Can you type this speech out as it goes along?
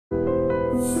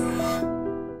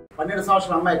12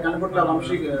 సంవత్సరాల అమ్మాయి కనుగుట్ల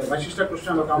వశిష్ఠ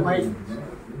కృష్ణ ఒక అమ్మాయి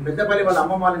పెద్దపల్లి వాళ్ళ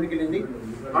అమ్మమ్మ వాళ్ళ ఇంటికి వెళ్ళింది.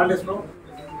 హాలిడేస్లో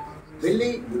వెళ్ళి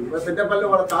పెద్దపల్లి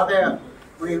వాళ్ళ తాతయ్య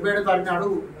 27వ తారీఖు నాడు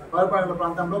పరుపాల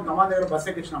ప్రాంతంలో కమాన్ దగ్గర బస్సు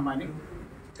ఎక్కించిన అమ్మాయిని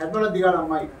కర్నూలు దిగాల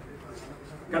అమ్మాయి.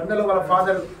 కర్నూలు వాళ్ళ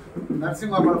ఫాదర్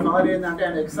నరసింహ వాళ్ళ ఫాదర్ ఏంటంటే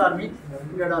ఆయన ఎక్స్ ఆర్మీ,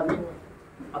 ఇండియన్ ఆర్మీ.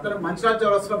 అతను మంచిర్యాల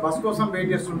చౌరస్తాలో బస్ కోసం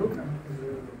వెయిట్ చేస్తుండు.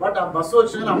 బట్ ఆ బస్సు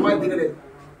వచ్చిన అమ్మాయి దిగలేదు.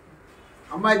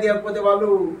 అమ్మాయి దిగకపోతే వాళ్ళు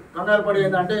కంగారు పడి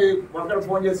ఏంటంటే అక్కడ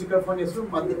ఫోన్ చేసి ఇక్కడ ఫోన్ చేస్తూ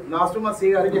లాస్ట్ మా సీ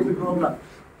గారికి చెప్పి ప్రోగ్రామ్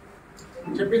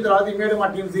చెప్పిన తర్వాత ఇమీడియట్ మా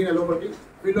టీమ్స్ దిగినాయి లోపలికి.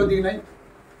 వీళ్ళు దిగినాయి.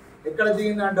 ఎక్కడ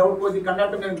దిగిందని డౌట్ పోతే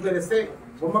కండక్టర్ నేను ఎంక్వైరీ చేస్తే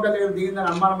బొమ్మకల్ దగ్గర దిగిందని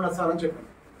అనుమానం లేదు సార్ అని చెప్పాను.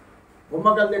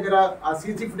 బొమ్మకల్ దగ్గర ఆ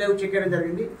సీసీ ఫుటేజ్ చెక్ చేయడం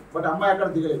జరిగింది. బట్ అమ్మాయి అక్కడ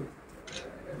దిగలేదు.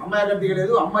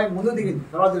 అమ్మాయి ముందు దిగింది,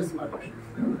 తర్వాత తెలుస్తున్నారు.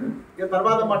 ఇక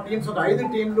తర్వాత మా టీమ్స్ ఒక 5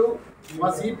 టీంలు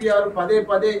మా సిపిఆర్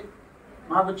పదే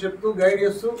మాకు చెప్తూ గైడ్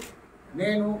చేస్తూ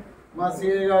నేను మా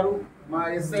సిఐ గారు మా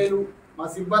ఎస్ఐలు మా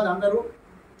సిబ్బంది అందరూ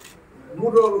 3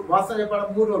 రోజులు వాస్తవం చెప్పడం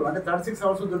 3 రోజులు అంటే 36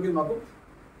 అవర్స్ దొరికింది మాకు.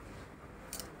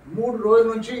 3 రోజుల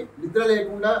నుంచి నిద్ర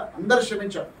లేకుండా అందరూ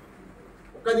శ్రమించాం.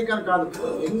 ఒక్క దిక్కని కాదు,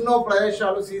 ఎన్నో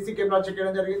ప్రదేశాలు సీసీ కెమెరా చెక్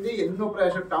చేయడం జరిగింది. ఎన్నో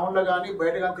ప్రదేశాలు టౌన్లో కానీ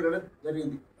బయట కానీ తిరగడం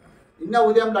జరిగింది. నిన్న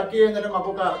ఉదయం లక్కీ ఏంటంటే మాకు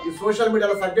ఒక ఈ సోషల్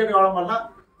మీడియాలో సర్క్యులేట్ కావడం వల్ల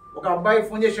ఒక అబ్బాయి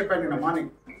ఫోన్ చేసి చెప్పాను నిన్న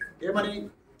మార్నింగ్. ఏమని,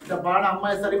 ఇట్లా బాగా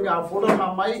అమ్మాయి సరే ఆ ఫోటో ఉన్న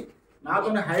అమ్మాయి నాతో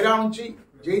హైరా నుంచి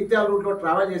జైత్యాల రూట్లో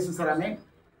ట్రావెల్ చేసింది సార్ అని.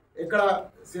 ఇక్కడ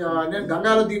నేను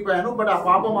గంగాలో దిగిపోయాను, బట్ ఆ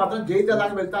పాప మాత్రం జైత్యాల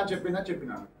దాకా వెళ్తా అని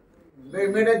చెప్పినాను. మేము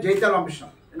ఇమీడియట్ జైత్యాల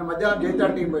పంపించాం. నిన్న మధ్యాహ్నం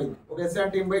జైత్యాల టీం పోయింది, ఒక ఎస్ఐ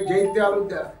టీం పోయి జైత్యాలు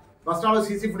బస్ స్టాండ్లో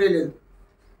సీసీ ఫుటేజ్ లేదు,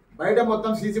 బయట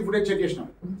మొత్తం సీసీ ఫుటేజ్ చెక్ చేసినాం.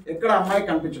 ఎక్కడ అమ్మాయి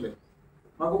కనిపించలేదు.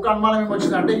 మాకు ఒక అనుమానం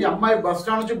ఏమొచ్చిందంటే ఈ అమ్మాయి బస్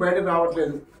స్టాండ్ నుంచి బయటకు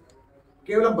రావట్లేదు,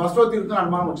 కేవలం బస్సులో తిరుగుతున్న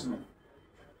అనుమానం వచ్చింది.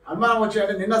 అనుమానం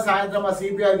వచ్చాయంటే నిన్న సాయంత్రం మా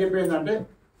సిపిఆర్ చెప్పేందంటే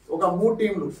ఒక 3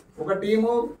 టీంలు, ఒక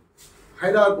టీము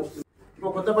హైదరాబాద్కు, ఇంకో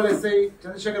కొత్తపల్లి ఎస్ఐ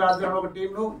చంద్రశేఖర్ ఆధ్వర్యంలో ఒక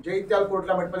టీంను జైత్యాల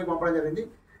కోట్ల మెట్పల్లికి పంపడం జరిగింది.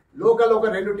 లోకల్లో ఒక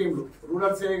 2 టీంలు,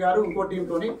 రూరల్ సిఐ గారు ఇంకో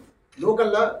టీంతోని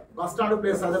లోకల్లో bus stand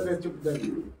place other place చెప్పి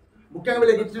జరిగింది. ముఖ్యంగా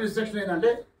వీళ్ళకి ఇచ్చిన ఇన్స్ట్రక్షన్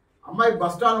ఏంటంటే అమ్మాయి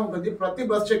బస్ స్టాండ్ ఉంటుంది, ప్రతి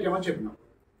బస్ చెక్ చేయమని చెప్పినాం.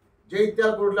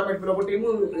 జైత్యాల కోట్ల మెట్పల్లి ఒక టీము,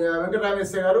 వెంకటరామ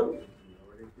ఎస్ఐ గారు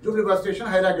జూబ్లీ బస్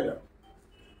స్టేషన్ హైదరాబాద్ వెళ్ళారు.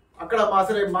 అక్కడ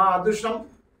మా అదృష్టం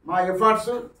మా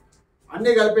ఎఫర్ట్స్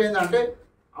అన్నీ కలిపేందంటే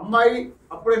అమ్మాయి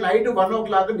అప్పుడే నైట్ 1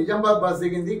 o'clock నిజామాబాద్ బస్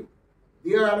దిగింది.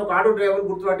 దిగగానే ఒక ఆటో డ్రైవర్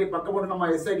గుర్తుపట్టి పక్కపడిన మా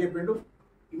ఎస్ఐ చెప్పిండు.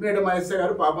 ఇమీడియట్ మా ఎస్ఐ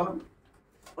గారు పాపను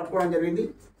పట్టుకోవడం జరిగింది.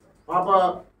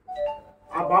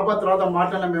 ఆ పాప తర్వాత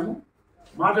మాట్లాడినాం మేము.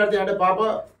 మాట్లాడితే అంటే పాప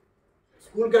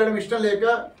స్కూల్కి వెళ్ళడం ఇష్టం లేక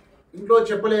ఇంట్లో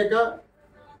చెప్పలేక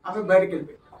ఆమె బయటకు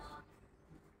వెళ్ళిపోయింది.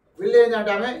 వెళ్ళి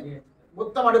ఏంటంటే ఆమె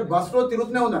మొత్తం అంటే బస్సులో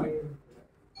తిరుగుతూనే ఉంది. ఆమె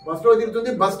బస్సులో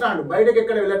తిరుగుతుంది, బస్ స్టాండ్ బయటకు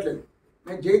ఎక్కడ వెళ్ళట్లేదు.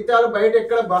 మేము జైత్యాలు బయట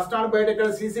ఎక్కడ బస్ స్టాండ్ బయట ఎక్కడ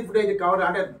సీసీ ఫుటేజ్ కావాలి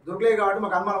అంటే దొరకలేదు కాబట్టి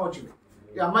మాకు అనుమానం వచ్చింది.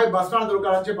 ఈ అమ్మాయి బస్ స్టాండ్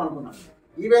దొరకాలని చెప్పి అనుకున్నాం.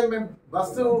 ఈవెన్ మేము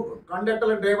బస్సు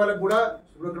కండక్టర్ డ్రైవర్లకు కూడా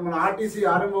ఇప్పుడు మన ఆర్టీసీ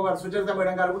ఆర్ఎంఓ గారు సుచరిత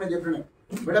మేడం గారు కూడా నేను చెప్పినాను,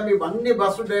 మేడం మీ అన్ని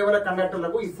బస్సు డ్రైవర్ల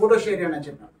కండక్టర్లకు ఈ ఫోటో షేర్ చేయండి అని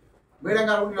చెప్పినాను. మేడం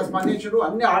గారు కూడా స్పందించారు.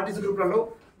 అన్ని ఆర్టీసీ గ్రూప్లలో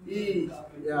ఈ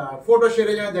ఫోటో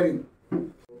షేర్ చేయడం జరిగింది.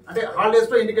 అంటే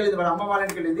హాలిడేస్లో ఇంటికి వెళ్ళింది, వాళ్ళ అమ్మ వాళ్ళ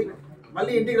ఇంటికి వెళ్ళింది.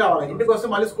 మళ్ళీ ఇంటికి రావాలి, ఇంటికి వస్తే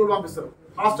మళ్ళీ స్కూల్ పంపిస్తారు.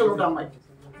 హాస్టల్ ఉంటుంది అమ్మాయికి,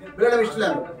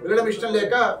 వెళ్ళడం ఇష్టం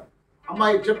లేక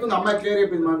అమ్మాయి చెప్తుంది. అమ్మాయి క్లియర్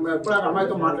అయిపోయింది, ఎప్పుడు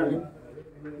అమ్మాయితో మాట్లాడి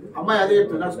అమ్మాయి అదే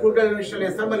చెప్తుంది, నాకు స్కూల్కి వెళ్ళడం ఇష్టం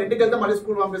లేదు సార్, మళ్ళీ ఇంటికి వెళ్తే మళ్ళీ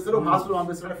స్కూల్ పంపిస్తారు, హాస్టల్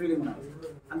పంపిస్తారు ఫీలింగ్ నాకు.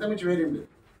 అంతమించి వేరేం లేదు.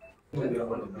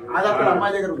 ఆధార్ కార్డు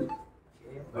అమ్మాయి దగ్గర ఉంది.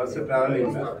 బస్ ట్రావెల్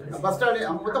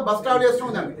మొత్తం బస్ ట్రావెల్ చేస్తూ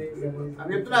ఉందండి.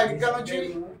 అవి చెప్తున్నా ఇక్కడ నుంచి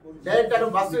డైరెక్ట్ అక్కడ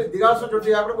బస్సు దిగాల్సిన చోటు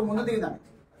కాబట్టి ముందు దిగిందాన్ని.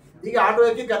 దిగి ఆటో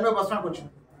ఎక్కి కర్మే బస్ స్టాండ్కి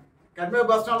వచ్చింది. కర్మే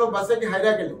బస్ స్టాండ్లో బస్ ఎక్కి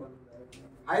హైదరాబాద్కి వెళ్ళింది.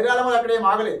 హైదరాబాద్ వల్ల అక్కడ ఏం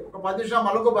ఆగలేదు, ఒక 10 నిమిషాలు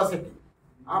మళ్ళీ బస్ ఎక్కి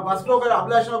ఆ బస్సులో ఒక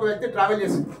అభిలాషణ ఒక వ్యక్తి ట్రావెల్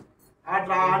చేసింది.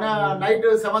 ఆయన నైట్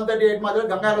 7:38 మధ్యలో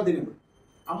గంగాలో దిగింది.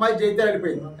 అమ్మాయి జైత్యాల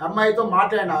వెళ్ళిపోయింది. అమ్మాయితో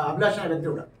మాట్లాడిన అభిలాషణ వ్యక్తి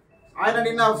కూడా ఆయన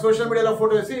నిన్న సోషల్ మీడియాలో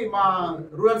ఫోటో వేసి మా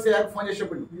రూరల్ సిఐకి ఫోన్ చేసి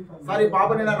చెప్పింది, సార్ ఈ పాప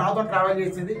నిన్న నాతో ట్రావెల్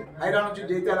చేసింది, హైదరాబాద్ నుంచి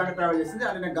జైత్యాల ట్రావెల్ చేసింది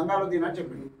అని నేను గంగాలో దిగినా అని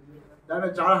చెప్పింది. దాని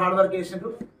మీద చాలా హార్డ్ వర్క్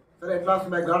చేసిండ్రు. సరే ఎట్లా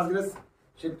by God's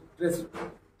grace.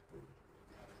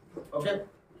 Okay,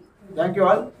 thank you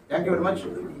all, thank you very much.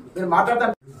 మీరు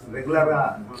మాట్లాడతాను రెగ్యులర్గా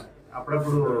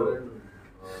అప్పుడప్పుడు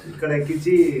ఇక్కడ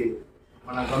ఎక్కించి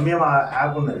మన గమ్యం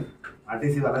యాప్ ఉన్నది,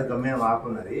 ఆర్టీసీ వాళ్ళ గమ్యం యాప్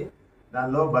ఉన్నది.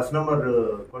 దానిలో బస్ నెంబర్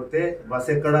కొడితే బస్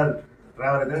ఎక్కడ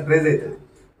డ్రైవర్ అయితే ట్రేస్ అవుతుంది.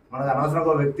 మనకు అనవసరంగా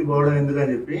ఒక వ్యక్తి పోవడం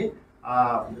ఎందుకని చెప్పి ఆ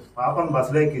పాపను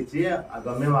బస్సులో ఎక్కించి ఆ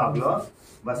గమ్యం యాప్లో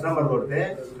బస్ నెంబర్ కొడితే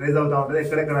ట్రేస్ అవుతూ ఉంటుంది.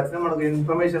 ఎక్కడెక్కడ వచ్చినా మనకు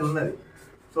ఇన్ఫర్మేషన్ ఉన్నది.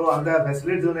 సో అంత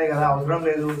ఫెసిలిటీస్ ఉన్నాయి కదా, అవసరం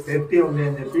లేదు, సేఫ్టీ ఉంది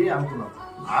అని చెప్పి అనుకున్నాం.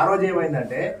 ఆ రోజు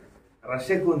ఏమైందంటే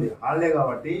రష్ ఎక్కువ ఉంది, హాలిడే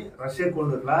కాబట్టి రష్ ఎక్కువ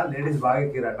ఉండు, ఇట్లా లేడీస్ బాగా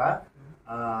ఎక్కిరట.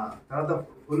 తర్వాత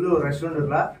ఫుల్ రష్ ఉండు,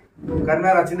 ఇట్లా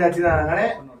కరీంనగర్ వచ్చింది అనగానే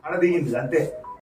అక్కడ దిగింది అంతే.